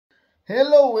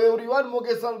Hello everyone,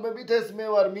 მოგესალმებით, ეს მე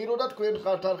ვარ მირო და თქვენ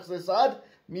ხართ არხზე სად?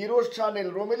 მიროს ჩანელი,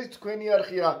 რომელიც თქვენი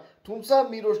არხია. თუმცა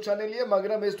მიროს ჩანელია,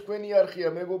 მაგრამ ეს თქვენი არხია.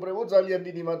 მეგობრებო, ძალიან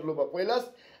დიდი მადლობა ყველას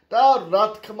და რა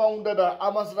თქმა უნდა და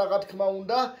ამას რა თქმა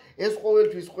უნდა, ეს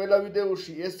ყოველთვის ყველა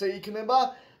ვიდეოში ესე იქნება.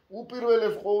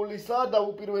 უპირველეს ყოვლისა და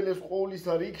უპირველეს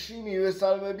ყოვლისა რიგში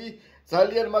მივესალმები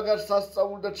ძალიან მაგარ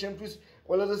სასწაულ და ჩემთვის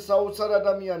ყველაზე საოცარ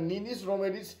ადამიან ნინის,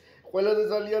 რომელიც ყველაზე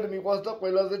ძალიან მიყვარს და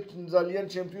ყველაზე ძალიან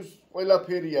ჩემთვის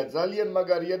ყველაფერია. ძალიან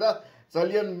მაგარია და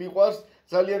ძალიან მიყვარს,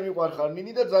 ძალიან მიყვარხარ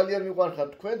ნინი და ძალიან მიყვარხარ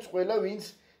თქვენც ყველა, ვინც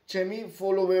ჩემი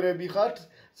ფოლოვერები ხართ.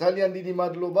 ძალიან დიდი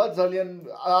მადლობა, ძალიან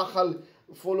ახალ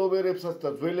ფოლოვერებსაც და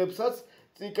ძველებსაც.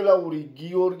 ციკლაური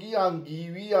გიორგი, ან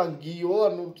გივი, ან გიო,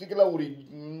 ანუ ციკლაური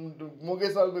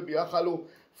მოგესალმები ახალო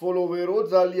ფოლოვერო,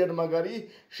 ძალიან მაგარი.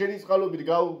 შენიწყალობით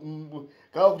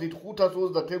გავხდით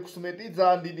 536,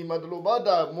 ძალიან დიდი მადლობა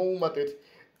და მოუმატეთ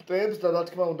ტემპს და რა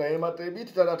თქმა უნდა ემატებით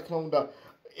და რა თქმა უნდა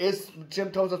ეს ჩემ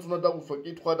თავსაც უნდა დავუსვა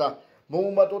კითხვა და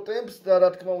მოუმატო ტემპს და რა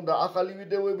თქმა უნდა ახალი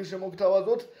ვიდეოები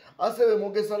შემოგთავაზოთ. ასევე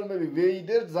მოგესალმები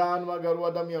ვეიდერ, ძალიან მაგარო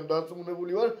ადამიანი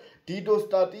დარწმუნებული ვარ. დიდო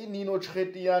სტატი, ნინო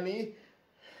ჩხეტიანი,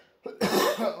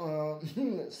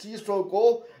 სისოკო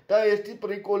და ერთი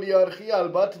პრიკოლი არხი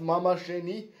ალბათ მამა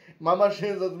შენი, მამა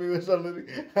შენსაც მივესალმები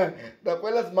და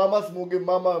ყველას მამას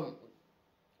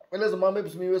ყველას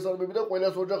მამებს მივესალმები და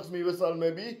ყველას ოჯახს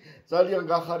მივესალმები. ძალიან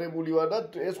გახარებული ვარ და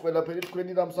ეს ყველაფერი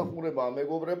თქვენი დამსახურებაა,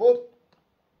 მეგობრებო.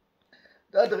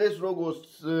 და დღეს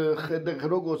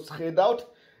როგორც ხედავთ,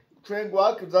 ჩვენ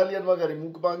გვაქვს ძალიან მაგარი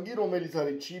მუკბანგი, რომელიც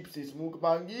არის ჩიპსის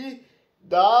მუკბანგი.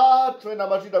 და ჩვენ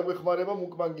ამაში დაგვეხმარება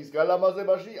მუკბანგის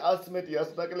გალამაზებაში 100 მეტი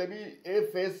 100 ნაკლები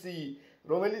FSI,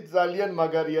 რომელიც ძალიან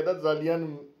მაგარია და ძალიან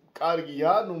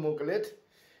კარგია, ნუ მოკლედ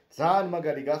ძალიან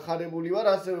მაგარი გახარებული ვარ.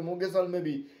 ასევე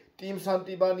მოგესალმები ტიმ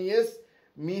სანტიბანიეს,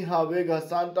 მიჰა ვეგა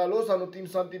სანტალოს, ანუ ტიმ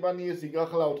სანტიბანიესი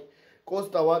გახლავთ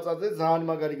კოსტა ვაწაძე, ძალიან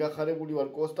მაგარი გახარებული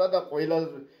ვარ კოსტა და ყველა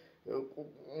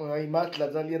აი მართლა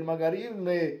ძალიან მაგარი.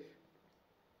 მე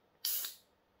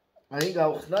აი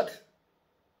გავხსნათ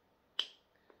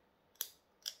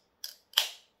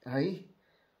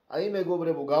აი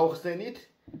მეგობრებო გავხსენით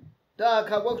და აქ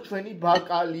აგვაქვს ჩვენი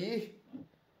ბაკალი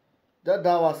და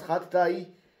დავასხათ და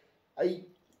აი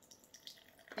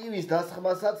პივის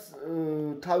დასხმასაც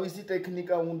თავისი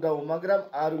ტექნიკა უნდაო, მაგრამ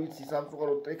არ ვიცი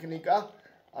სამწუხაროდ ტექნიკა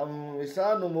ესა,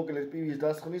 ნუ მოკლედ პივის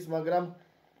დასხმის, მაგრამ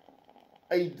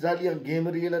აი ძალიან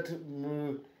გემრიელად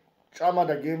ჭამა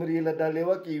და გემრიელად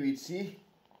დალევა კი ვიცი.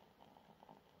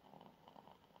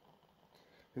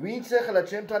 ვინც ახლა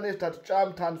ჩემთან ერთად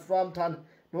ჭამთან, სვამთან,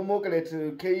 ნუ მოკლედ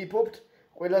კეიფობთ,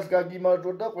 ყველას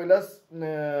გაგიმარჯვოთ და ყველას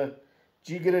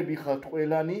ჯიგრები ხართ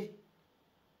ყველანი.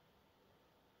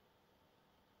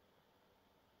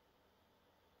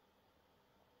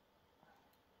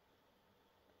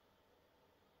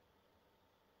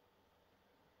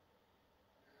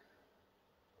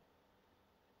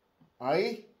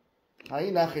 აი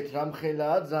ნახეთ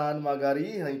რამხელაა, ძალიან მაგარი,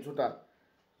 აი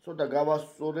ცოტა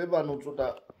გავასწორებ, ანუ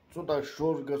ცოტა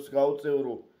შორს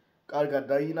გავწევრო, კარგად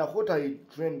დაინახოთ, აი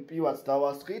ჩვენ პივაც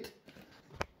დავასხით.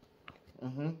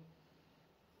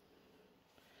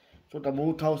 ცოტა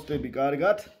მოვთავსდები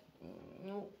კარგად.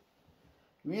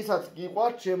 ვისაც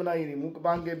გიყვართ ჩემნაირი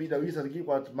მუკბანგები და ვისაც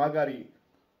გიყვართ მაგარი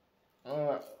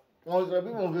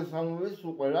კონტრები, მოგესალმებით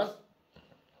სულ ყველას.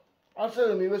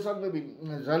 ასევე მივესალმები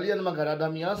ძალიან მაგარ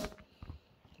ადამიანს,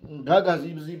 გაგას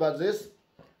იბზიბაძეს.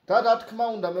 და რა თქმა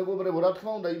უნდა, მეგობრებო, რა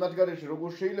თქმა უნდა, იმათ გარეშე როგორ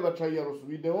შეიძლება ჩაიაროს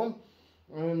ვიდეო.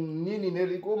 ნინი,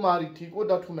 ნელიკო, მარი, თიკო,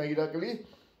 დათუნა, ირაკლი.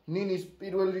 ნინის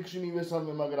პირველ რიგში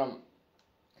მივესალმე, მაგრამ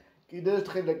კიდევ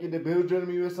ერთხელ და კიდევ ბევრჯერ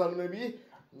მივესალმები.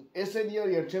 ესენი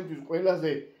არიან ჩემთვის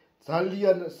ყველაზე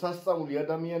ძალიან სასწაული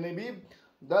ადამიანები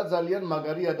და ძალიან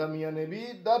მაგარი ადამიანები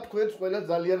და თქვენც ყველა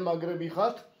ძალიან მაგრები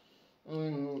ხართ.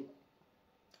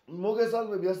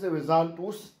 მოგესალმები ასევე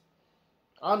ზანტუს,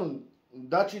 ანუ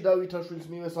დაჩი დავითაშვილს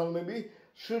მივესალმები,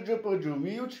 შჯპჯ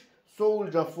ვიუჩ,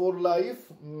 soulja for life,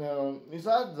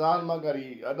 ისა ძალიან მაგარი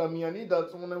ადამიანი,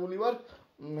 დარწმუნებული ვარ.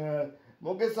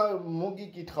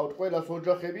 მოგიკითხავთ ყველას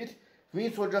ოჯახებით,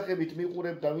 ვინც ოჯახებით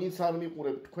მიყურებთ და ვინც არ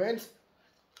მიყურებთ თქვენს.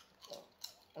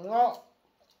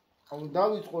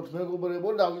 დავიწყოთ მეგობრებო,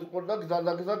 დავიწყოთ და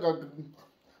გზადაგზა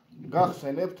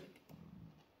გახსენებთ.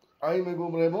 აი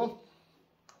მეგობრებო,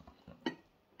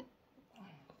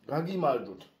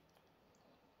 გაგიმარჯვოთ.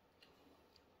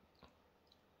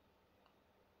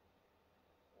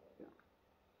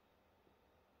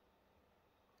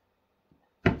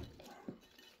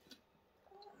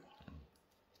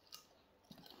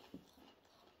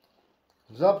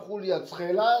 ზაფხულია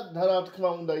ცხელა და რა თქმა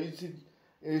უნდა იცით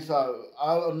ესა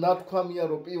ნათქვამია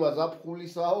რომ პივა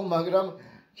ზაფხულისაო, მაგრამ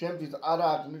ჩემთვის არა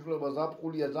აქვს მნიშვნელობა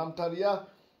ზაფხულია, ზამთარია,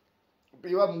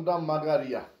 პივა მუდამ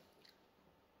მაგარია.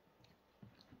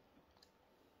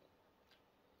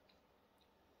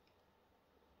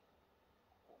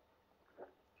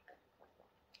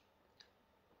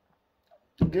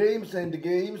 Games and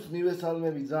games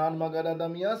მივესალმები ძალიან მაგარ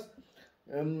ადამიანს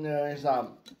ესა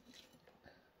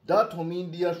დათო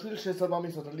მინდიაშვილ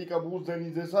შესაბამისად ლიკა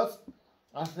ბუზენიძესაც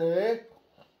ასევე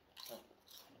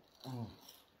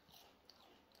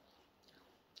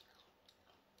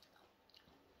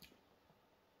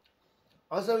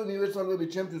ასევე მივესალმები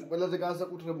ჩემთვის ყველაზე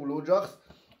განსაკუთრებულ ოჯახს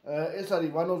ეს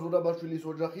არის ვანო ზურაბაშვილის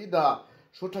ოჯახი და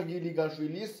შოთა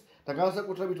გილიგაშვილის და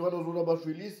განსაკუთრებით ვანო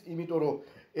ზურაბაშვილის იმიტომ რომ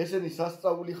ესენი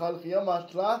სასწაული ხალხია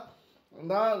მართლა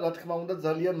და რა თქმა უნდა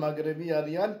ძალიან მაგრები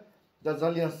არიან და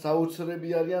ძალიან საოცრები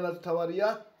არიან რაც თავარია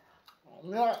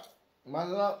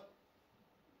მაგრამ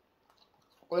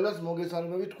ყველას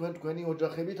მოგესალმები თქვენი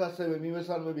ოჯახებით ასევე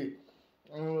მივესალმები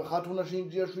ხათუნა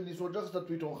შინჯიაშვილის ოჯახს და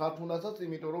თვითონ ხათუნასაც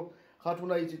იმიტომ რომ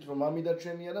ხათუნა იცით რომ მამიდა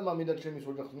ჩემია და მამიდა ჩემის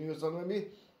ოჯახს მივესალმები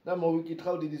და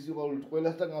მოვიკითხავ დიდი სიყვარულით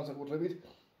ყველას და განსაკუთრებით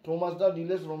თომას და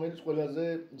დილეს რომელიც ყველაზე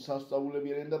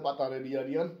სასწაულები არიან და პატარები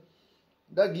არიან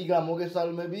და გიგა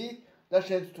მოგესალმები და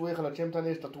შენც თუ ეხლა ჩემთან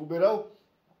ერთად უბერავ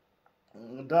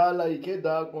და ლაიქე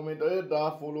და კომენტარე და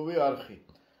ფოლოვე არხი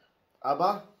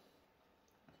აბა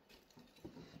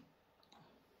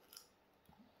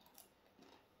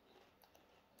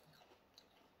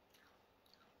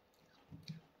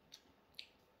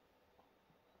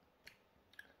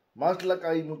მართლა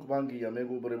კაი მუკბანგია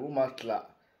მეგობრებო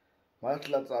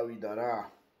მართლა წავიდა რა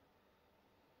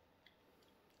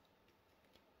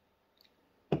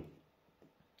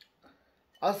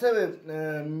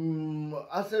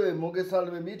ასევე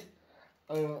მოგესალმებით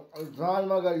ძალიან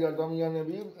მაგარი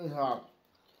ადამიანები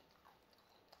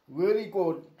ვერიკო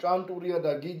ჭანტურია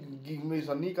და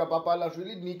გიგმესა ნიკა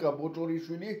პაპალაშვილი ნიკა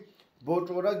ბოჭორიშვილი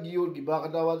ბოჭორა გიორგი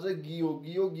ბაღდავაძე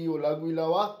გიო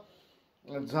ლაგვილავა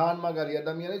ძალიან მაგარი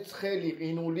ადამიანი ცხელი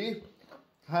ყინული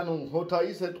ანუ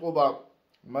ჰოთაის ეთყობა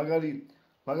მაგარი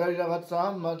რაღაცაა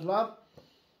მართლა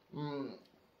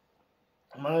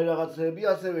მაგარი რაღაცები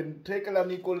ასევე თეკლა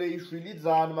ნიკოლეიშვილი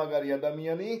ძალიან მაგარი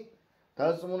ადამიანი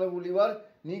დასწმუნებული ვარ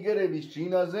ნიგერების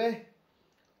ჯინაზე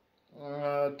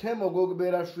თემო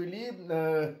გოგბერაშვილი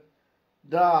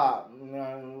და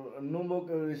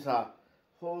ნუმოკისა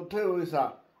თეოისა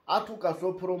ათუკა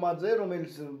სოფრომაძე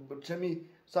რომელიც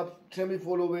ჩემი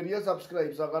ფოლოვერია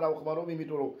subscribe-ს აღარ ავხმარო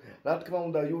იმიტომ რომ რა თქმა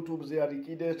უნდა YouTube-ზე არის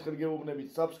კიდე ერთხელ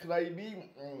გეუბნებით subscribe-ი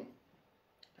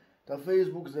და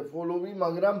Facebook-ზე follow-ი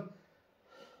მაგრამ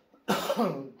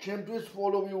ჩემთვის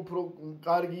follow-ი უფრო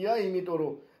კარგია იმიტომ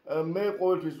რომ მე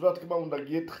ყოველთვის რა თქმა უნდა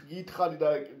გითხარი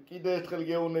და კიდე ერთხელ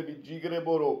გეუბნებით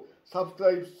ჯიგრებო რომ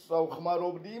subscribe-ს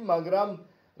ავხმარობდი მაგრამ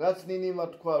რაც ნინიმა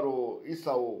თქვა რომ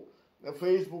ისაო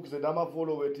Facebook-ზე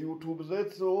დამაფოლოვეთ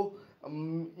YouTube-ზეც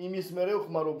იმის მერე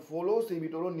ვხმარობ follow-ს,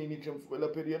 იმიტომ რომ ნინი ჩემს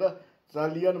ყველაფერია და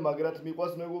ძალიან მაგრად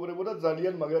მიყვარს მეგობრებო და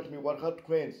ძალიან მაგრად მიყვარხარ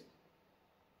თქვენს.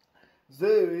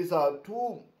 ზე ისა თუ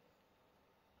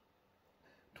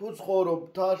ცხოვრობ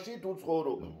თაში, თუ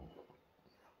ცხოვრობ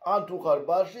ან თუ ხარ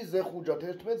ბარში, ზე ხუჯად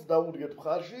ერთმანეთს დაუდგეთ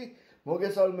მხარში,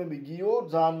 მოგესალმები გიო,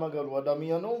 ძალიან მაგარო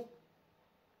ადამიანო.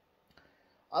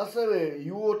 ასევე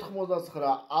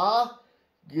U89A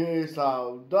გესა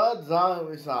და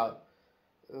ძალიან ისა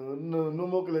ნუ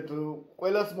მოკლედ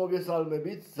ყველას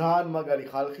მოგესალმებით ძალიან მაგარი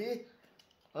ხალხი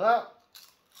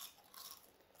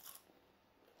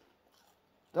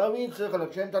და ვინც ეხლა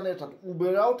ჩემთან ერთად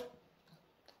უბერავთ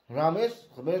რამეს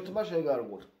ღმერთმა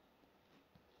შეგარგოთ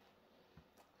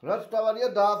რაც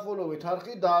თავარია დააფოლოვეთ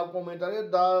არხი დააკომენტარეთ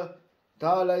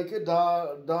და ლაიქე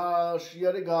და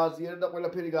შეარე გააზიარე და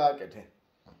ყველაფერი გააკეთე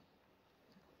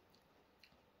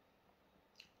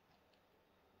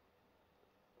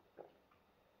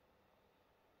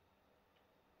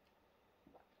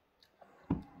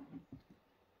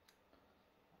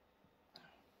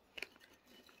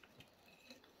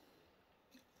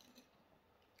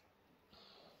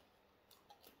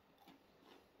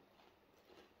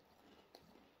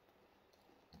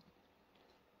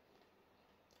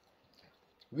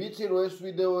ვიცი რომ ეს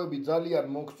ვიდეოები ძალიან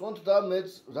მოგწონთ და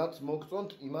მეც რაც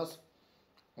მოგწონთ იმას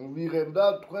ვიღებ და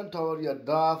თქვენ თავარია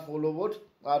დააფოლოვოთ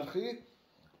არხი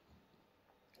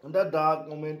და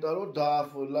დააკომენტაროთ,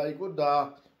 დაალაიქოთ და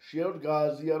შეეროთ,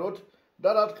 გააზიაროთ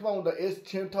და რა თქმა უნდა ეს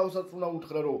ჩემ თავსაც უნდა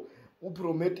უთხრა რომ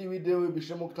უფრო მეტი ვიდეოები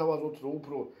შემოგთავაზოთ რომ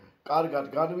უფრო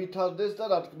კარგად განვითარდეს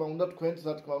და რა თქმა უნდა თქვენც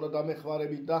რა თქმა უნდა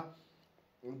დამეხმარებით და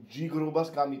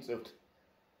ჯიგრობას გამიწევთ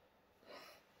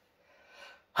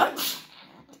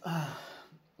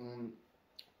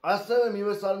ასევე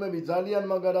მივესალმები ძალიან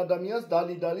მაგარ ადამიანს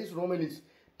დალის რომელიც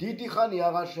დიდი ხანი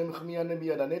აღარ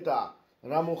შემხმიანებია და ნეტა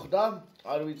რა მოხდა?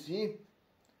 არ ვიცი.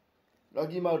 რა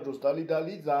გიმარჯოს დალი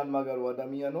ძალიან მაგარო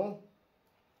ადამიანო.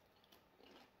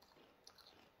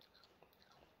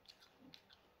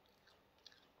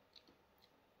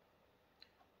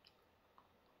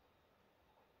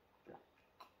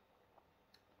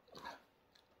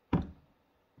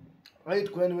 აი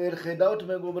თქვენ ვერ ხედავთ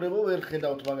მეგობრებო, ვერ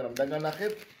ხედავთ, მაგრამ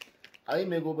დაგანახებთ. აი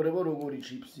მეგობრებო, როგორი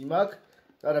ჩიპსი მაქვს.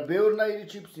 არა, ბევრნაირი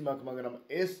ჩიპსი მაქვს, მაგრამ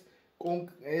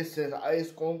ეს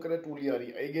კონკრეტული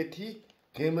არის ეგეთი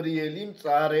გემრიელი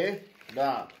მწარე და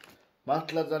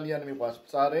მართლა ძალიან მიყვარს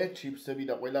მწარე ჩიპსები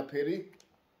და ყველაფერი.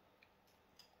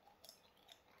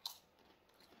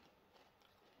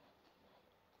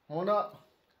 მონა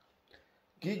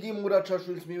გიგი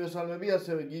მურაჩაშვილს მივესალმები,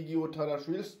 ასევე გიგი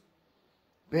ოთარაშვილს.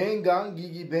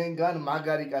 გიგი ბენგან,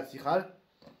 მაგარი კაცი ხარ.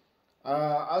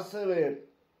 ასევე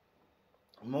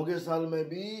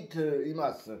მოგესალმებით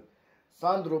იმას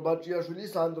სანდრო ბაჭიაშვილი,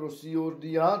 სანდრო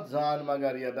სიორდია, ძალიან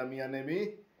მაგარი ადამიანები.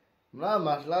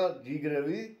 მართლა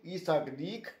ჯიგრები, ისაკ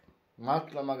დიკ,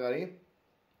 მართლა მაგარი.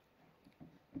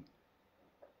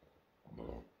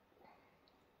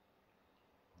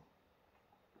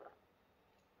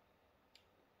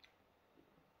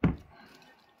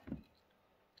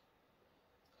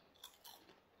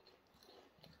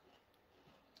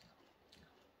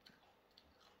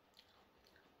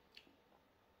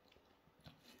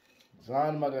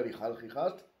 ძალიან მაგარი ხალხი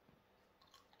ხართ.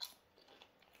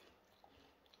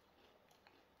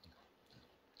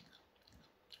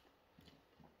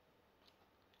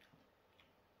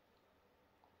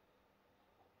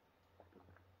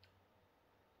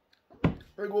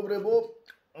 მეგობრებო,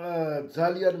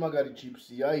 ძალიან მაგარი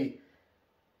ჩიპსია, აი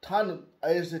თან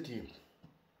აი ესეთი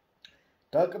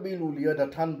დაკბილულია და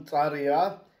თან მწარეა,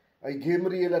 აი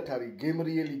გემრიელად არის,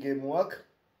 გემრიელი გემო აქვს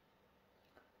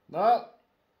და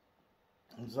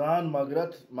ძალიან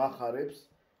მაგრად მახარებს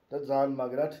და ძალიან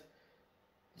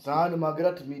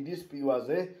მაგრად მიდის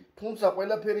პივაზე, თუმცა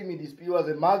ყველაფერი მიდის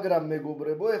პივაზე, მაგრამ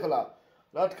მეგობრებო, ეხლა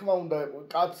რა თქმა უნდა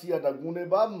კაცია და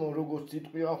გუნება, როგორც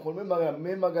სიტყვიან ხოლმე, მაგრამ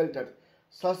მე მაგალითად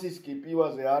სასისკი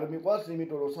პივაზე არ მიყვარს,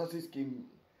 იმიტომ რომ სასისკი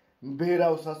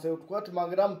მბერავს ასე ვთქვათ,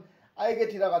 მაგრამ აი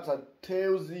ეგეთი რაღაცა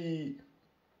თევზი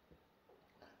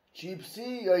ჩიპსი,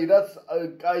 აი რაც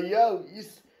კაია, ის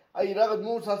აი რაღაც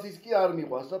ნუ სასისკი არ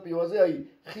მიყვარს და პივაზე, აი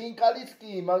ხინკალიც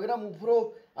კი, მაგრამ უფრო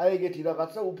აი ეგეთი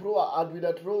რაღაცა, უფრო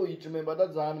ადვილად რომ იჭმება და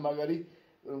ძალიან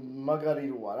მაგარი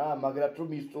როა რა, მაგრად რომ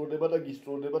მისწორდება და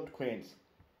გისწორდება თქვენს.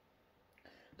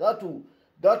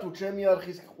 და თუ ჩემი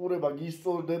არხის ყურება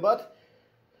გისწორდებათ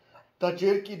და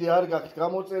ჯერ კიდე არ გაქვთ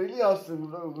გამოწერილი,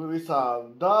 ისა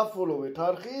დააფოლოვეთ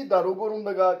არხი და როგორ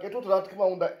უნდა გააკეთოთ, რა თქმა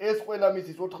უნდა, ეს ყველა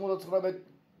მისის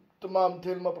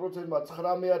 99%-მა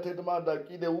 19-მა და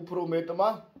კიდე უფრო მეტმა.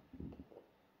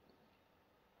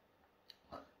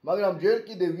 მაგრამ ჯერ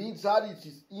კიდე ვინც არ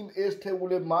იცის იმ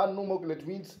ერთეულებმა, ანუ მოკლედ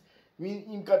ვინც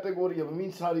იმ კატეგორიამ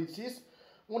ვინც არ იცის,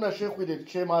 უნდა შეხვიდეთ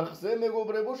ჩემ არხზე,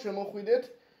 მეგობრებო, შემოხვიდეთ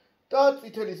და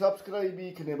წითელი subscribe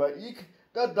იქნება იქ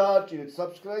და დააჭირეთ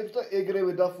subscribe-ს და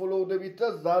ეგრევე დაფოლოუდებით და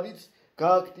ზარიც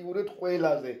გააქტიურეთ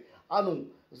ყველაზე. ანუ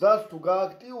ზარს თუ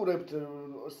გააქტიურებთ,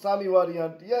 სამი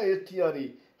ვარიანტია, ერთი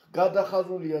არის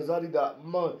გადახაზულია ზარი და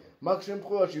მაგ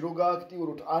შემთხვევაში რო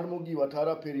გააქტიუროთ არ მოგივათ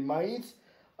არაფერი მაინც,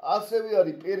 ასევე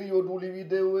არის პერიოდული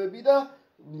ვიდეოები და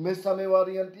მესამე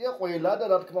ვარიანტია ყველა და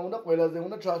რა თქმა უნდა ყველაზე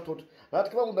უნდა ჩართოთ. რა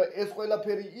თქმა უნდა ეს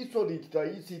ყველაფერი იცოდით და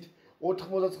იცით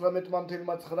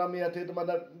 99.9-მა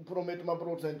და უფრო მეტმა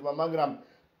პროცენტმა, მაგრამ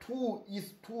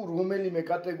თუ რომელიმე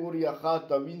კატეგორია ხართ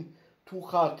და თუ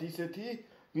ხართ ისეთი,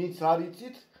 ვინც არ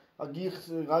იცით,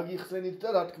 გაგიხსენით და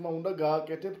რა თქმა უნდა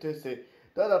გააკეთებთ ესე.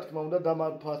 და რა თქმა უნდა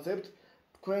დამაფასებთ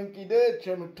თქვენ კიდე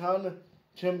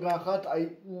ჩემგან ხართ აი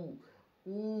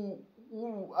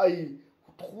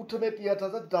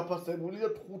 15,000-ად დაფასებული და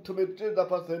 15-ჯერ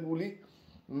დაფასებული,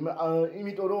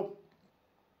 იმიტომ რომ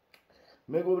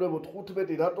მეგობრებო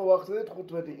 15 რატო ვახსენეთ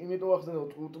 15? იმიტომ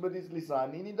ვახსენეთ 15 წლისაა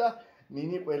ნინი და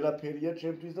ნინი ყველაფერია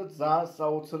ჩემთვის და ძალიან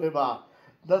საოცრებაა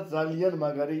და ძალიან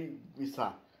მაგარი ისა.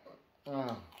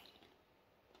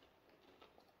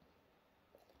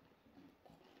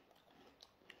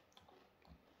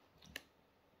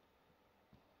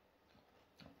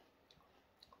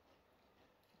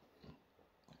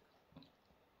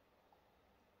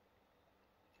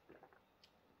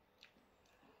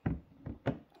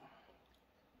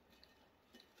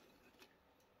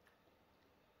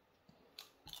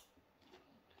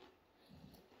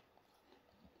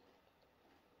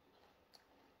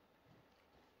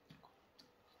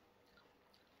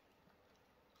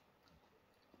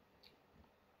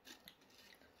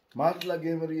 მართლა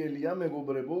გემრიელია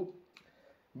მეგობრებო,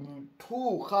 თუ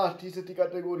ხართ ისეთი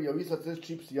კატეგორია, ვისაც ეს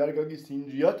ჩიპსი არ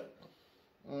გაგისინჯიათ,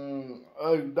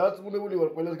 აი დაწმუნებული ვარ,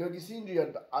 ყველას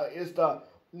გაგისინჯიათ ეს და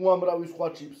უამრავი სხვა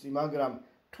ჩიპსი, მაგრამ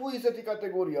თუ ისეთი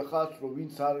კატეგორია ხართ, რომ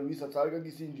ვისაც არ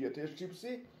გაგისინჯიათ ეს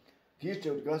ჩიპსი,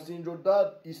 გირჩევთ გასინჯოთ და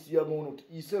ისიამოვნოთ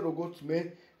ისე, როგორც მე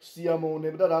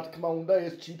სიამოვნებ და რა თქმა უნდა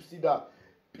ეს ჩიპსი და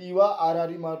პივა არ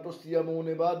არის მარტო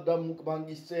სიამოვნება და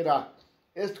მუკბანგის წერა.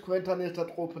 ეს თქვენთან ერთად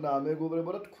ყოფნა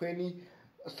მეგობრებო და თქვენი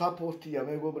საფოსტია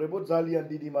მეგობრებო, ძალიან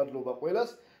დიდი მადლობა ყველას.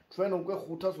 ჩვენ უკვე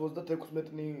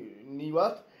 536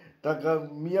 ნივართ და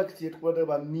მიაქციეთ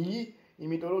ყურადღება ნი,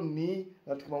 იმიტომ რომ ნი,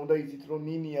 რა თქმა უნდა იცით რომ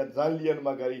ნინია ძალიან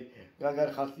მაგარი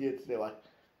გაგარხასიათდება.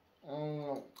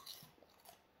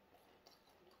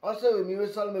 ასევე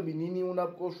მივესალმები ნინი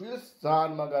უნაბკოშვილს,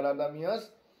 ძალიან მაგარ ადამიანს,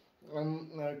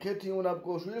 ქეთი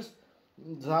უნაბკოშვილს,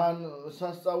 ძალიან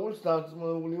სასწაულს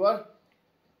დარწმუნებული ვარ.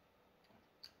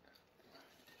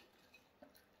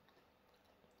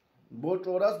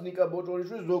 ბოჭორას, ნიკა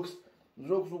ბოჭორიშვილს,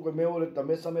 ზოგს უკვე მეორედ და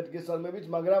მესამედ გესალმებით,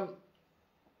 მაგრამ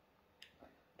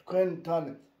თქვენთან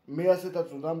მე ასეთაც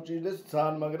რომ დამჭირდეს,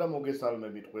 ძალიან მაგრამ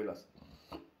მოგესალმებით ყველას.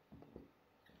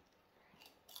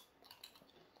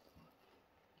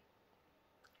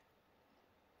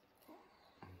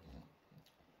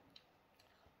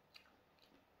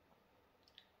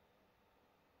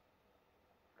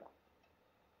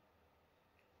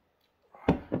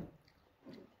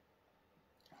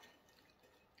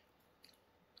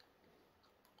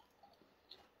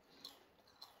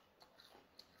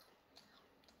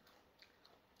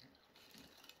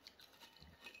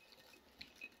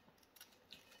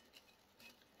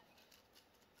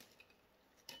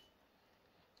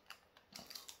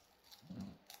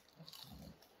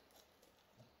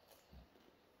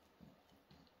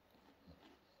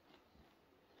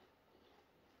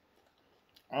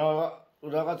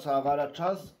 რაღაც აღარა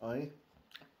ჩანს, აი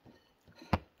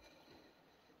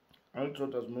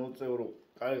ცოტას მოვწევ რომ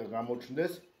კაი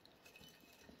გამოჩნდეს,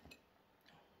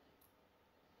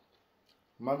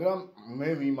 მაგრამ მე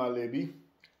ვიმალები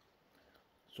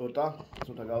ცოტა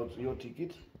გავწიოთ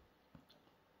იქით,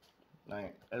 აი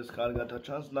ეს კარგად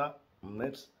ჩანს და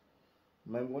მეც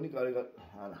მე მგონი კარგად,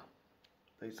 არა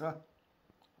ისა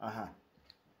აჰა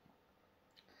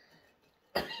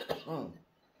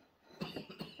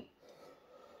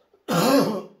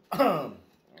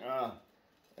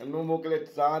ნუ მოკლედ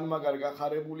ძალიან მაგარი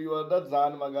გახარებული ვარ და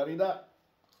ძალიან მაგარი და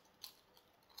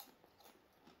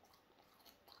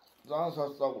ძალიან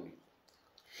სასწაული.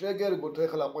 შეგერგოთ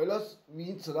ეხლა ყველას,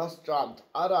 ვინც რას ჭამთ.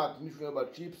 არა აქვს მნიშვნელობა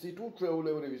ჩიპსი თუ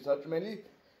ჩვეულებრივი საჭმელი,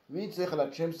 ვინც ეხლა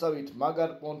ჩემსავით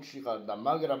მაგარ პონჩში ხართ და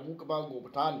მაგრამ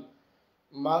მუკბანგობთ ან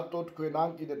მარტო თქვენ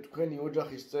ან კიდე თქვენი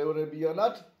ოჯახის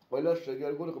წევრებიანად, ყველას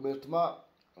შეგერგოთ ღმერთმა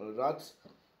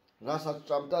რასაც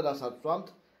ჭამთ და რასაც ვამთ.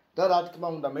 და რა თქმა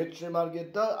უნდა მეც შემარგეთ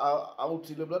და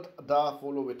აუცილებლად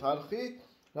დააფოლოვეთ არხი,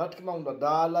 რა თქმა უნდა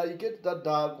დაალაიქეთ და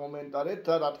დააკომენტარეთ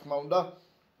და რა თქმა უნდა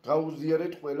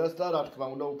გაუზიარეთ ყველას და რა თქმა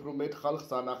უნდა უფრო მეტ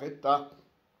ხალხს ანახეთ და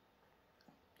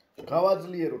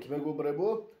გავაძლიეროთ მეგობრებო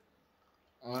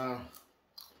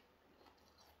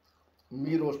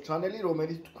მიროს ჩანელი,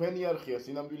 რომელიც თქვენი არხია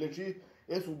სინამდვილეში,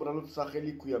 ეს უბრალოდ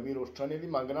სახელი ქვია მიროს ჩანელი,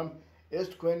 მაგრამ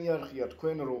ეს თქვენი არხია,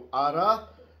 თქვენ რო არა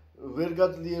ვერ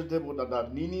გაძლიერდებოდა და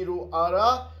ნინი რო არა,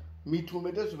 მით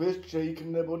უმეტეს ვერ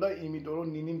შეიქმნებოდა, იმიტომ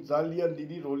რომ ნინიმ ძალიან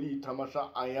დიდი როლი ითამაშა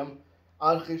აი ამ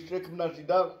არხის შექმნაში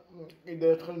და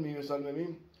კიდევ ერთხელ მივესალმები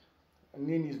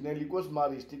ნინის ნელიკოს,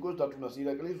 მარის თიკოს, დათუნას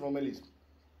ირაკლის, რომელიც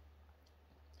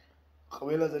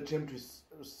ყველაზე ჩემთვის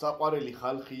საყვარელი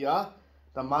ხალხია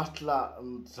და მართლა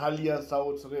ძალიან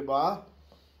საოცრებაა.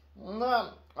 და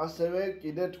ასევე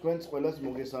კიდე თქვენს ყველას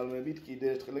მოგესალმებით კიდე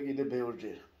ერთხელ და კიდე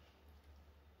ბევრჯერ.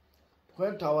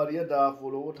 თქვენ თავარია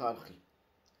დააფოლოვოთ არხი.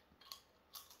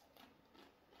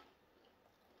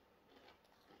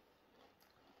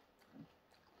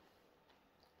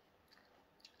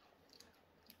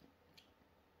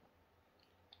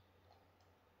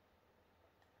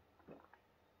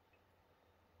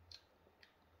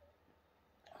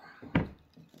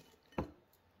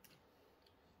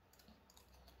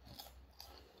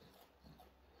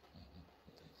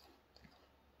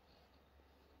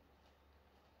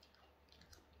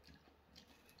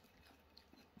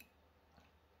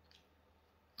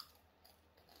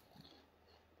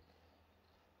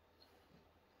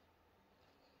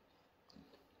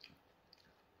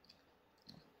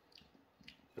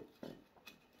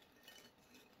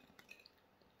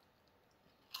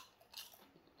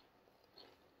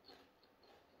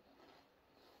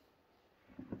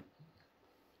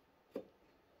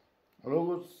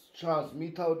 როგორც ჩანს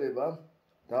მითავდება,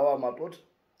 დავამატოთ.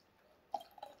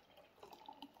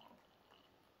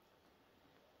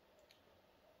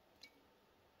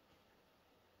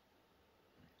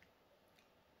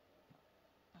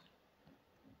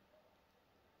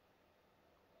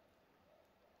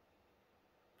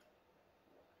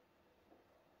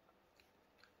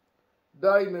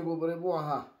 და აი მეგობრებო,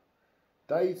 აჰა,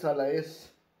 დაიცალა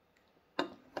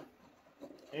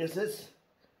ესეც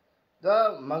და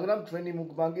მაგრამ ჩვენი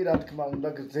მუკბანგი რა თქმა უნდა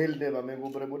გრძელდება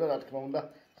მეგობრებო და რა თქმა უნდა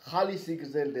ხალისი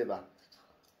გრძელდება.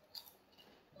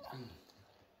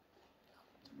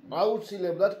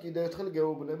 აუცილებლად კიდევ ერთხელ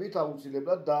გეუბნებით,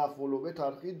 აუცილებლად დააფოლოვეთ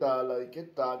არხი, დაალაიქეთ,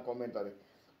 დააკომენტარეთ,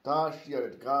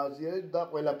 დააშიარეთ, გააზიარეთ და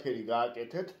ყველაფერი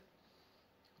გააკეთეთ.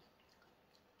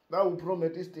 და უფრო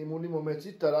მეტი სტიმული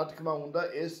მომეცით და რა თქმა უნდა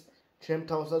ეს ჩემ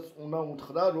თავსაც უნდა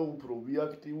უთხრა, რომ უფრო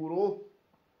ვიაქტიურო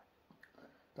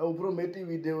და უფრო მეტი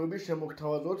ვიდეოები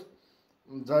შემოგთავაზოთ,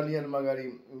 ძალიან მაგარი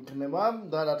იქნება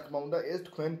და რა თქმა უნდა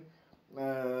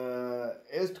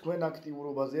ეს თქვენ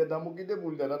აქტიურობაზეა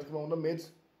დამოკიდებული და რა თქმა უნდა მეც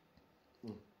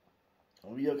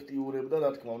ვიაქტიურებ და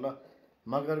რა თქმა უნდა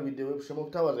მაგარ ვიდეოებს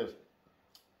შემოგთავაზებ.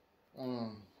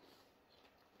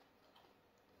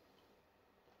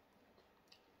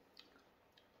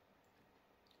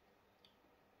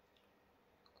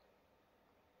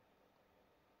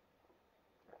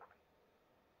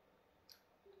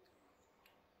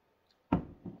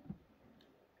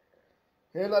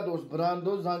 ჰელადოს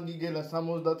ბრანდო ზანგიგელა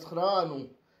 69, ანუ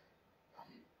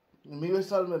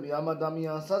მივესალმები ამ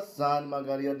ადამიანსაც, ძალიან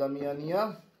მაგარი ადამიანია.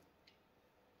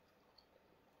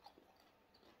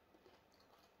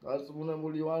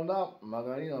 დარწმუნებული ვარ და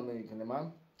მაგარი რამე იქნება.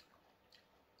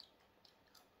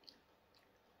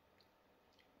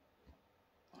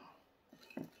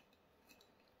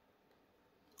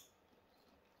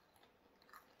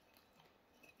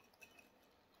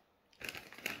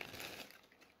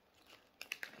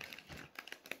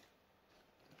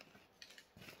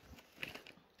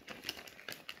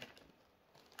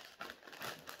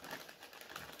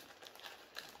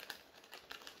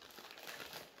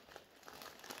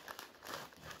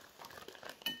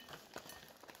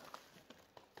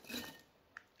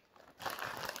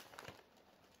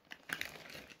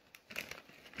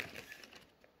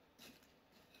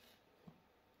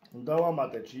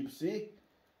 დავამატე ჩიპსი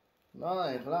და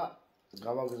ეხლა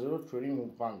გავაგზავნოთ ჩვენი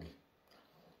მუკბანგი.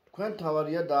 თქვენ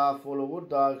თავარია დააფოლოვოთ,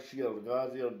 დააშიაროთ,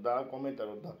 გააზიაროთ,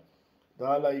 დააკომენტაროთ და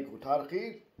დაალაიქოთ არხი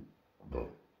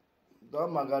და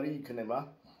მაგარი იქნება.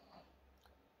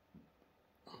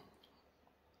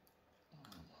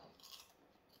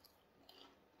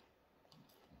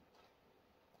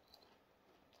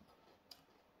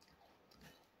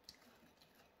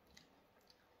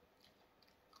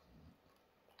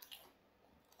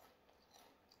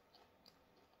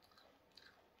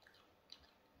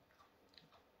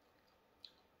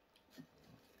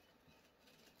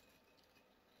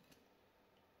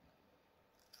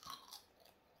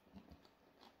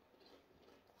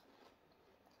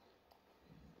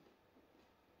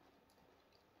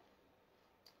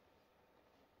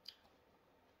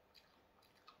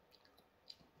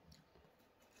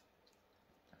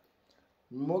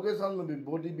 მოგესალმები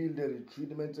ბოდიბილდერი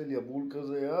 17 წელია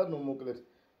ბულკზეა, ნუ მოკლედ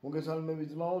მოგესალმები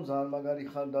ძმაო, ძალიან მაგარი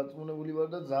ხარ, დაწუნებული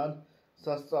ვარ და ძალიან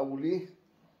სასწაული.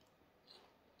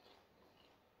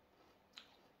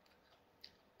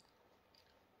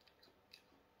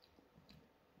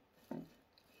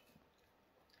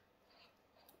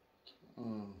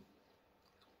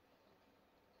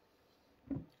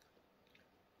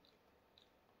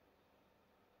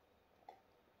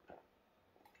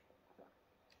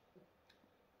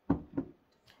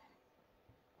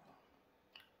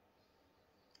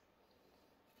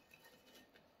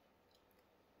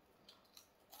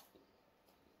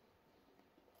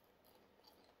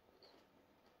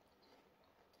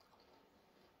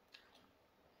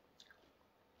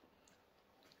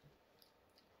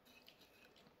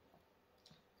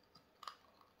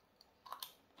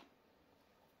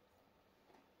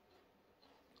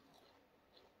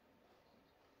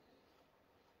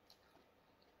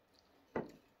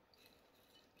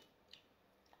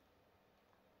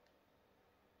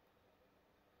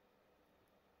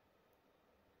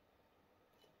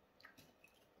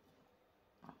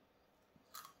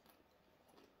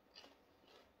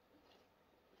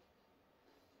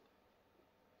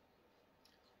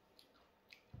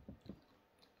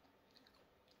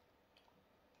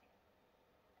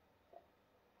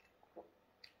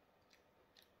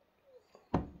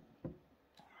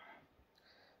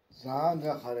 ძალიან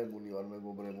გახარებული ვარ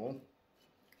მეგობრებო.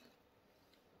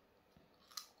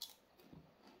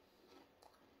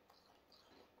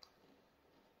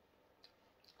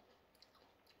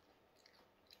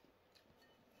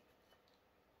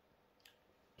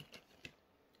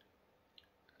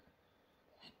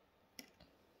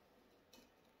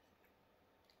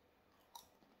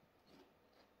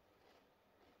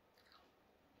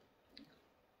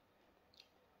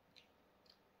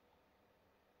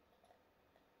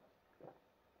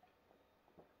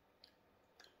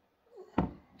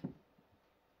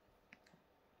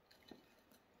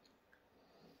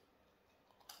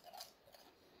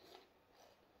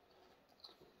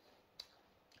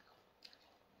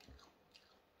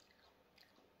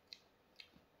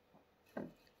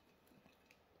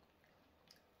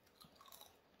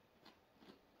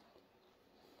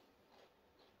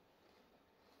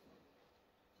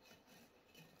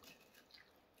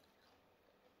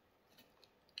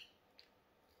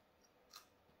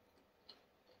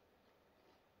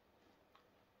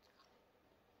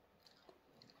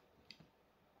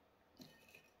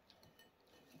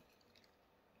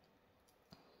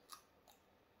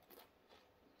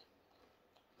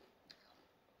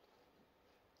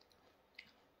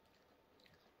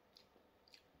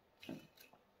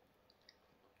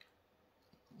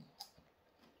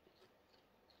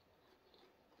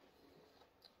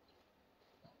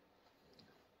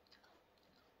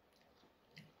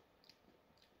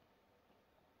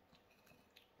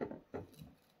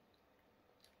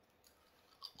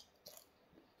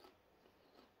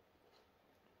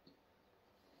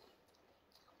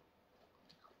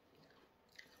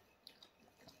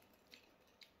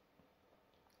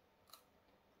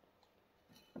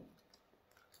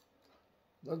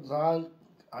 და ძალიან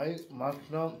აი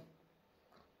მართლა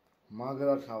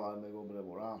მაგრათა ვარ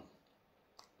მეგობრებო რა.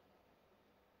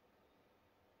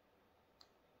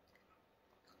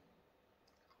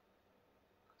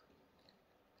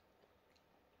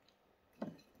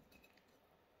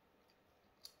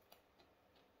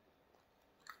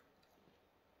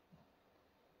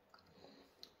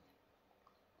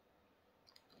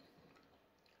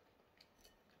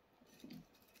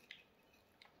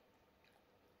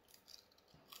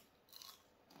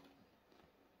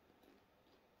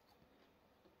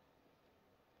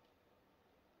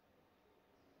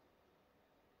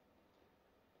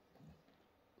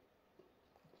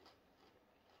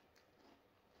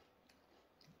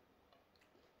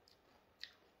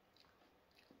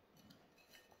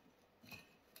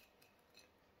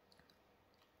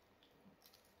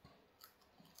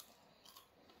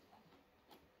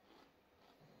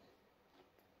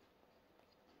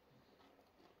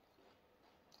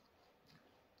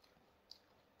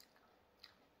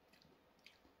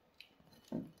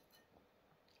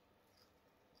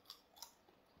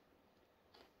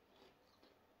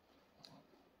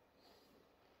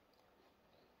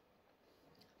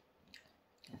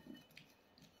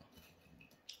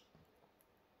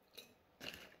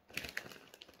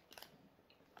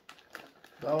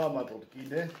 დავამატოთ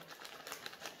კიდე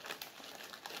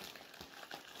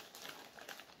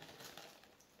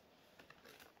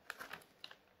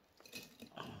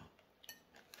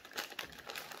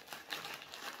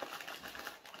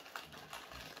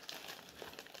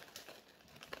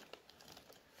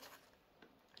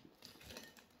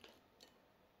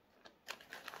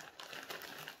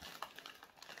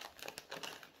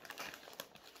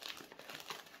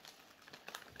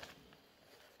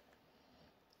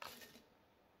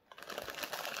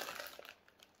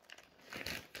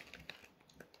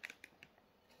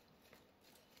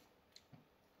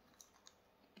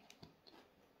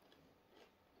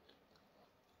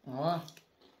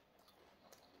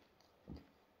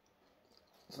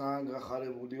ძალიან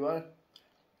გახარებული ვარ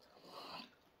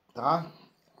და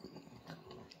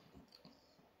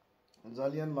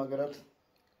ძალიან მაგრად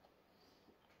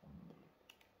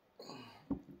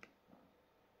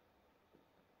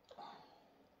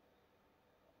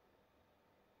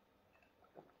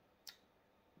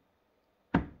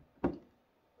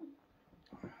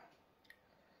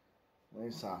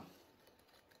ესა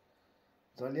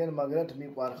ძალიან მაგრად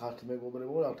მიყვარხართ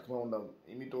მეგობრებო, რა თქმა უნდა,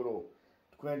 იმიტომ რომ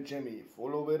თქვენ ჩემი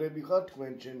ფოლოვერები ხართ,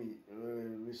 თქვენ ჩემი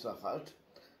ვისა ხართ,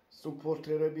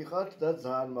 სუპორტერები ხართ და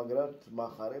ძალიან მაგრად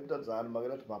მახარებ და ძალიან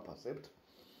მაგრად მაფასებთ.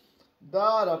 და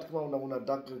რა თქმა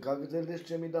უნდა, გაგრძელდეს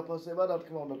ჩემი დაფასება, რა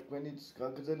თქმა უნდა, თქვენიც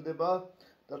გაგრძელდება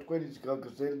და თქვენიც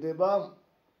გაგრძელდება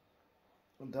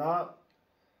და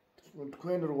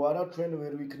თქვენ რო არა, ჩვენ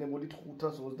ვერ ვიქნებოდით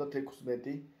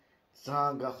 536.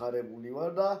 ძალიან გახარებული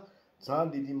ვარ და ძალიან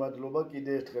დიდი მადლობა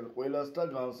კიდე ერთხელ ყველას და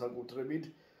განსაკუთრებით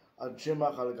ჩემ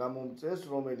ახალ გამომწეს,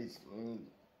 რომელიც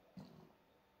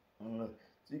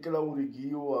ციკლაური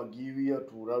გიოა, გივია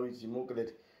თუ რა ვიცი, მოკლედ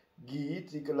გი,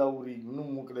 ციკლაური,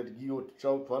 მოკლედ გიოთ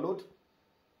ჩავთვალოთ.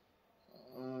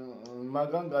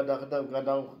 მაგან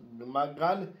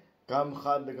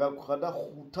გაგხადა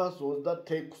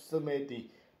 536.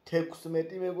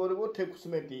 16 მეგობრებო,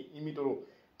 16, იმიტომ რომ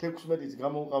 16-ից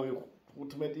გამოვყავი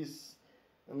 15-ის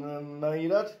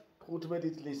ნაირად, 15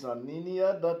 წლისა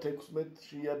ნინია და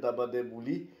 16-შია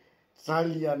დაბადებული.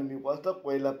 ძალიან მიყვარს და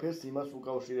ყველაფერს იმას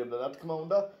უკავშირებდა. რა თქმა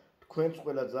უნდა, თქვენც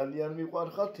ყველა ძალიან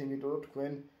მიყვარხართ, იმიტომ რომ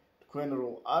თქვენ რო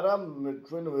არა,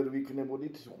 ჩვენ ვერ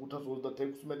ვიქნებოდით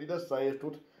 536 და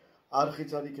საერთოდ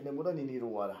არხიც არ იქნებოდა ნინი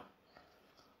რო არა.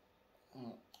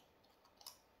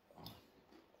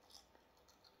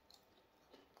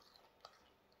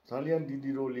 ძალიან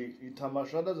დიდი როლი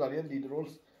ითამაშა და ძალიან დიდ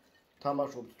როლს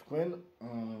თამაშობთ თქვენ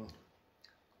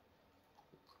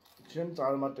ჩემ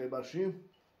წარმატებაში.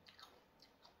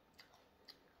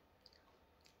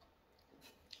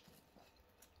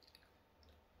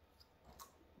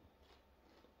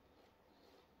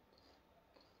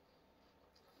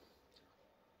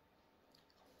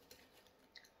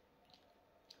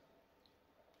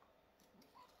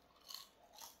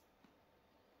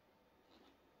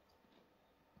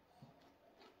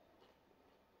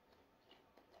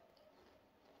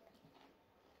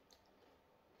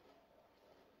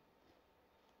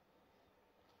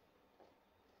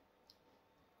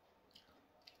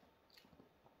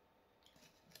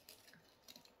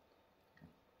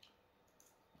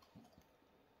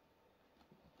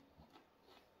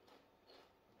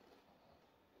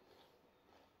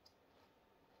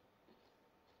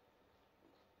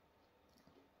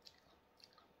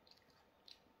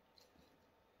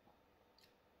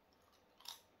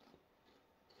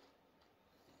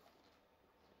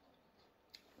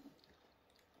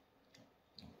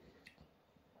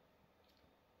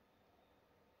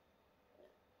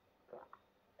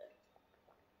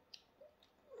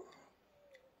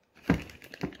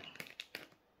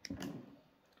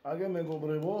 Age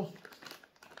მეგობრებო,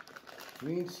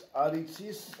 ვინც არ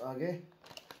იცის, age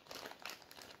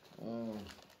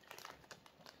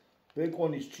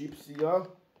ბეკონის ჩიფსია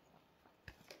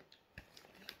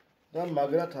და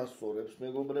მაგრად ასწორებს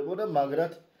მეგობრებო და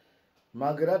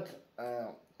მაგრად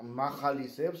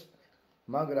მახალისებს,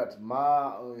 მაგრად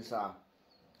ისა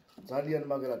ძალიან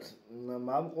მაგრად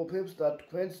მამყოფებს და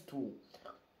თქვენს თუ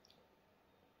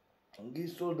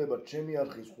გისწორდებათ ჩემი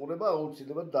არხის ყურება,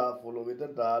 აუცილებლად დააფოლოვეთ და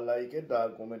დაალაიკეთ,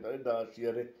 დააკომენტარეთ,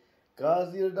 დააშიარეთ,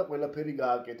 გააზიარეთ და ყველაფერი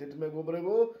გააკეთეთ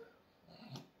მეგობრებო.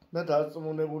 და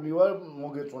დარწმუნებული ვარ,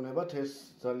 მოგეწონებათ ეს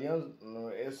ძალიან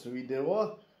ეს ვიდეო.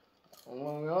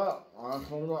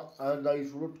 არ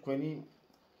დაიშუროთ თქვენი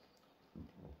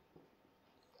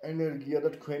ენერგია და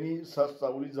თქვენი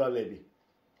სასწაული ძალები.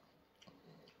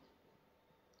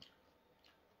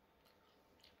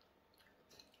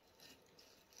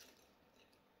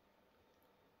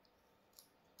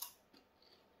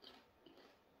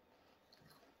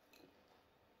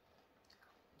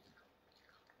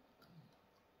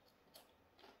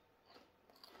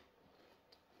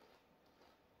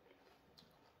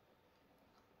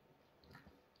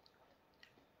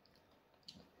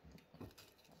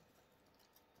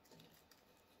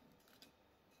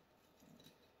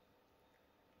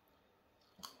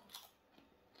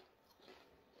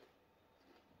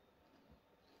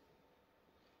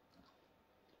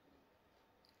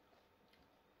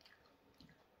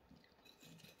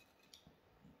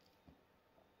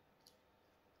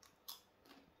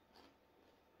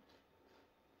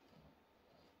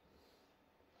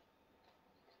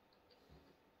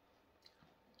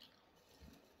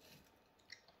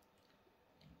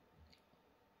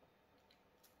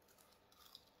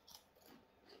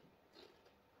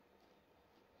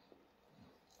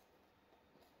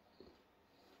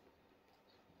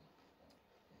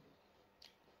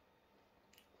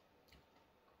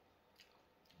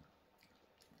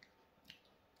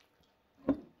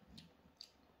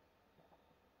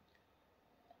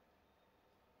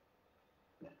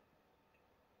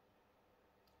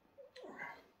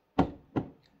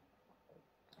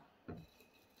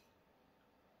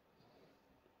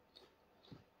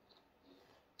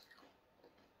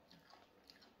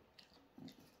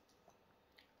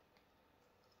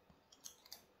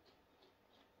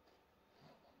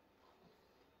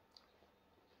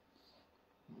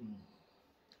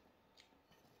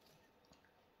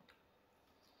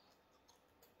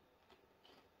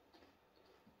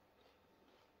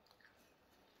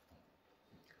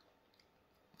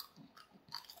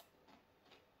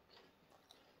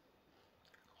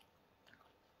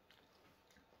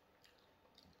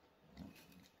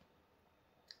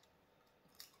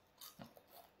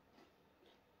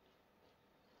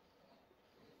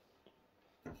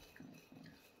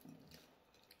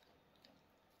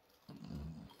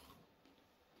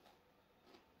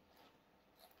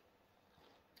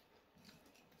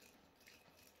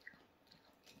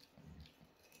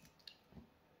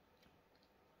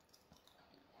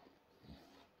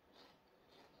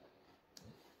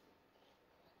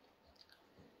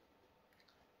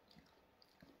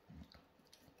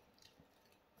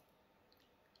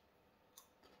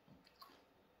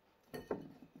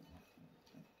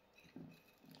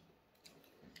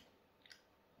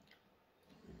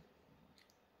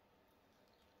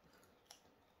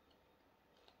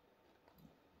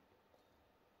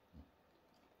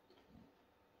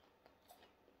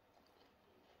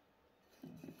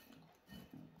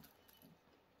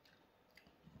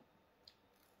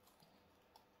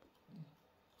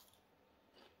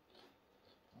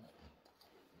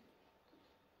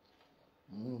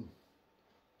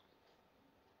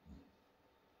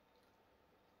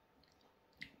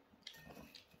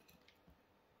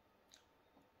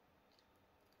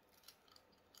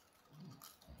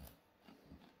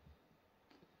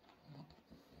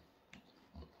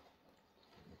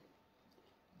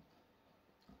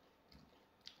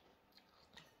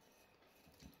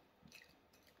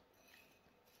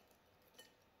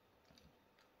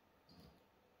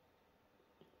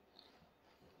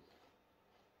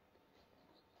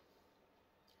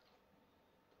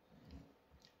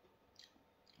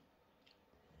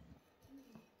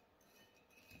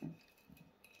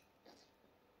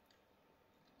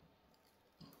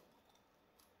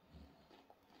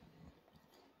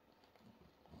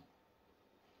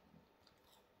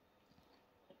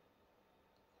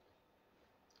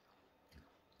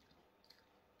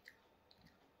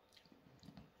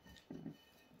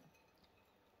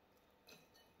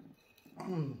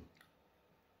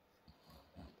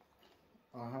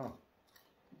 Aha.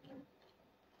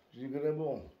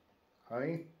 Zigrebo.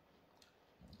 Hai.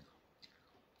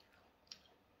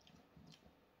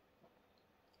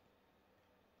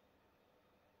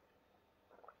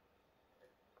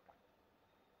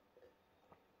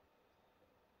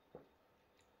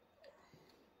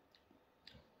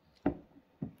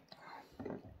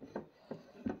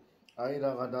 აი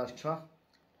რაღა დარჩა.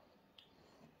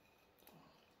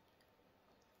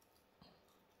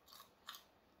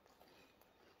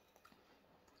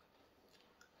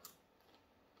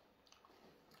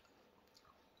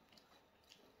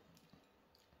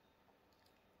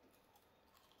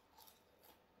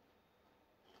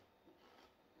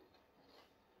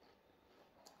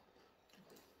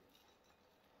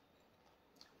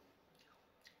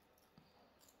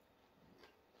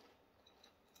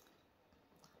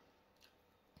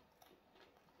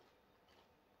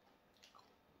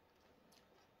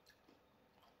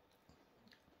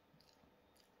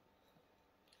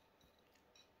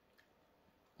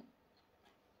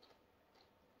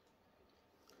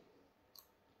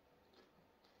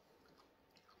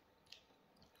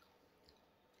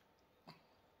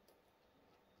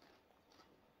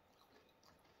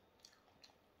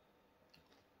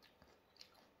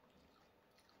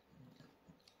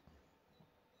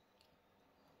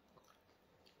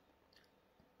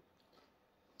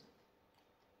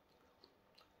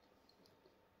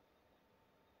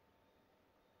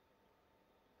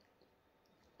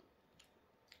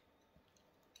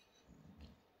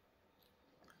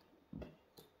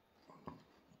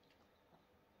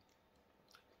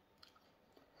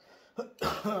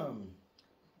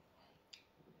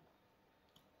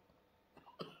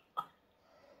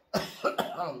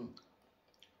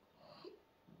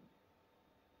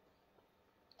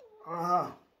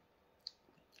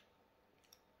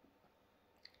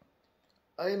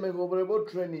 აი მეგობრებო,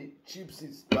 ჩვენი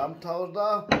ჩიფსიც დამთავრდა,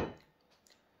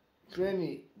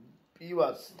 ჩვენი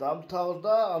პივაც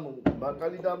დამთავრდა, ანუ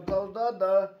ბაკალი დამთავრდა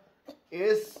და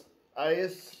ეს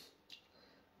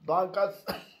ბანკაც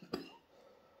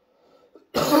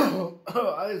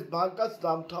აი ეს ბანკაც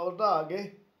დამთავრდა, აგე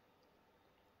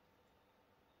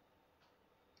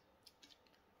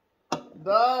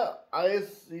და აი ეს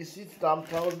ისიც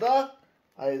დამთავრდა,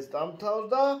 აი ეს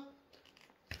დამთავრდა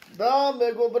და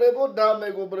მეგობრებო, და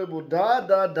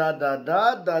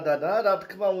რა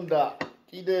თქმა უნდა,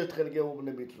 კიდე ერთხელ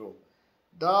გეუბნებით, რომ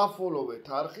დააფოლოვეთ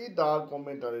არხი,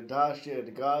 დააკომენტარეთ, დააშერეთ,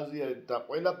 გააზიარეთ და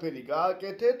ყველაფერი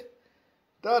გააკეთეთ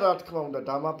და რა თქმა უნდა,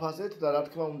 დამაფასეთ და რა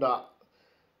თქმა უნდა,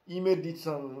 იმედიც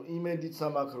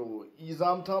მაქვს, რომ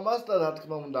იზამთამას და რა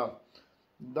თქმა უნდა,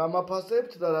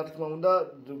 დამაფასებთ და რა თქმა უნდა,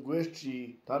 გვერდში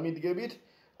დამიდგებით.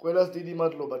 ყველას დიდი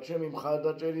მადლობა ჩემი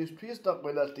მხარდაჭერისთვის და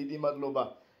ყველას დიდი მადლობა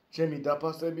ჩემი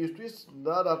დაფასებისთვის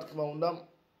და რა თქმა უნდა,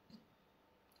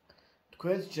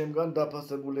 თქვენს ჩემგან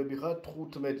დაფასებულები ხართ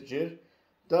 15 ჯერ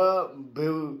და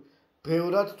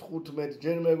ბევრად 15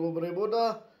 ჯერ მეგობრებო და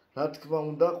რა თქმა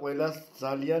უნდა, ყველას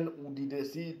ძალიან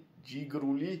უდიდესი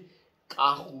ჯიგრული,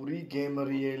 კახური,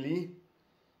 გემრიელი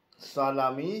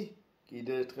სალამი,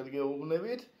 კიდე ერთხელ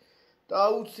გეუბნებით. და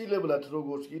აუცილებლად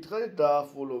როგორც გითხარით,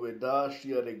 დააფოლოვე,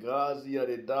 დააშიარე,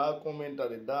 გააზიარე,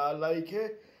 დააკომენტარე, დაალაიქე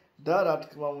და რა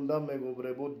თქმა უნდა,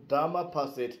 მეგობრებო,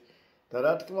 დამაფასეთ და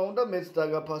რა თქმა უნდა, მეც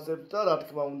დაგაფასებთ და რა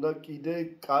თქმა უნდა, კიდე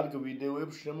კარგ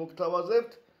ვიდეოებს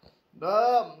შემოგთავაზებთ და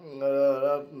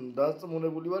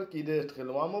დარწმუნებული ვარ კიდე ერთხელ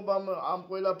ვამბობ ამ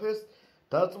ყველაფერს,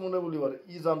 დარწმუნებული ვარ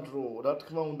იზამთ, რომ რა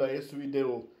თქმა უნდა, ეს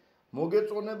ვიდეო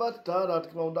მოგეწონებათ და რა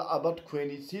თქმა უნდა, აბა თქვენ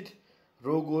იცით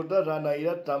როგორ და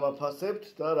რანაირად დამაფასებთ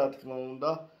და რა თქმა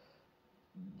უნდა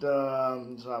და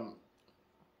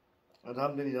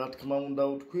რამდენი რა თქმა უნდა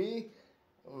ვთქვი,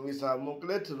 ისა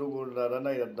მოკლედ როგორ და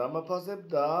რანაირად დამაფასებთ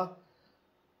და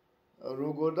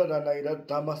როგორ და რანაირად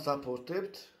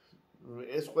დამასაპორტებთ,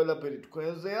 ეს ყველაფერი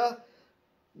თქვენზეა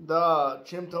და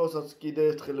ჩემ თავსაც კიდე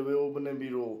ერთხელ ვეუბნები,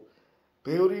 რომ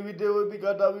ბევრი ვიდეოები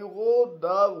გადავიღო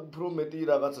და უფრო მეტი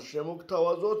რაღაცა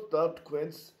შემოგთავაზოთ და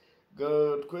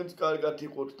თქვენც კარგად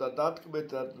იყოთ და დათქმეთ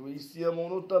და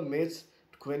ისიამოვნოთ და მეც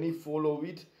თქვენი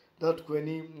ფოლოვით და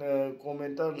თქვენი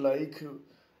კომენტარ ლაიქ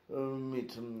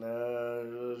მით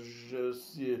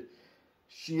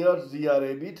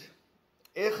შეარზიარებით.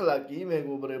 ეხლა კი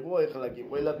მეგობრებო, ეხლა კი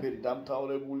ყველაფერი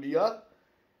დამთავრებულია.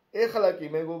 ეხლა კი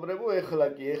მეგობრებო, ეხლა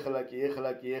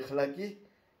კი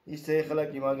ისე ეხლა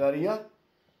კი მაგარია.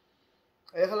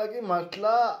 ეხლა კი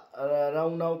მართლა რა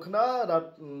უნდა ვქნა,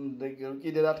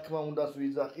 კიდე რა თქმა უნდა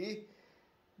ვიზახი,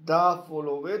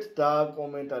 დააფოლოვეთ,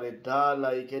 დააკომენტარეთ,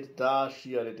 დაალაიქეთ,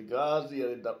 დააშიარეთ,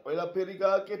 გააზიარეთ და ყველაფერი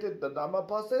გააკეთეთ და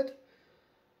დამაფასეთ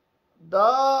და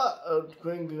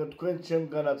თქვენ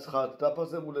ჩემგანაც ხართ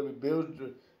დაფასებულები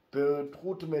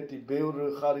 15 ბევრ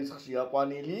ხარისხში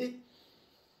აყვანილი.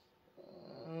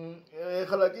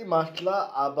 ეხლა კი მართლა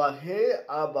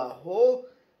აბაჰო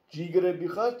ჯიგრები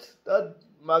ხართ და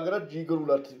მაგრამ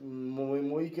ჯიგრულად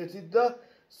მოიქეცით და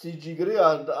სიჯიგრე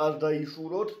არ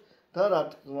დაიშუროთ და რა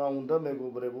თქმა უნდა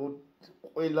მეგობრებო,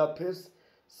 ყველაფერს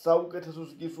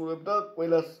საუკეთესოს გისურვებ და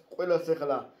ყველას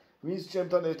ეხლა ვინც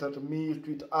ჩემთან ერთად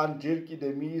მიირთვით ან ჯერ კიდე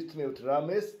მიირთმევთ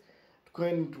რამეს,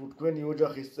 თქვენ თუ თქვენი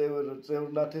ოჯახის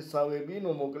წევრნათესავები,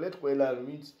 ნუ მოკლედ ყველა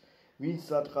ვინც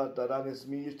სათხართ და რამეს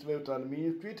მიირთმევთ ან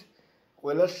მიირთვით,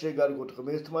 ყველას შეგარგოთ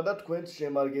ღმერთმა და თქვენც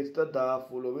შემარგეთ და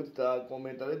დააფოლოვეთ,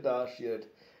 დააკომენტარეთ, დააშიერეთ,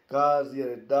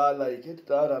 გააზიარეთ, დაალაიქეთ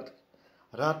და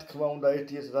რა თქმა უნდა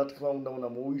ერთი ეს რა თქმა უნდა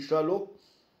მოიშალო.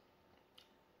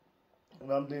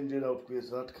 რამდენჯერ ვთქვი ეს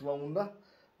რა თქმა უნდა,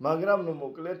 მაგრამ ნუ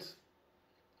მოკლედ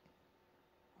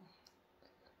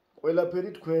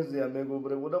ყველაფერი თქვენზეა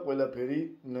მეგობრებო და ყველაფერი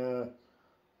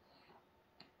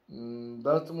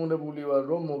დარწმუნებული ვარ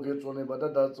რომ მოგეწონება და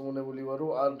დარწმუნებული ვარ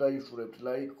რომ არ დაიშურებთ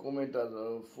ლაიქ, კომენტარ,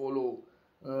 follow,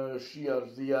 share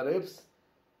ზიარებს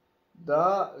და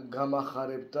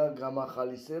გამახარებთ და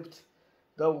გამახალისებთ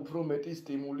და უფრო მეტი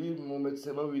სტიმული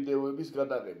მომეცემა ვიდეოების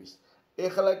გადაღების.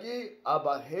 ეხლა კი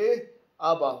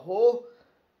აბაჰო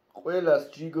ყველას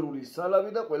ჯიგრული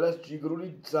სალამი და ყველას ჯიგრული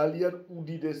ძალიან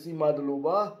უდიდესი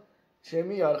მადლობა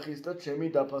ჩემი არხის და ჩემი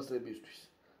დაფასებისთვის.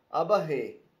 აბაჰე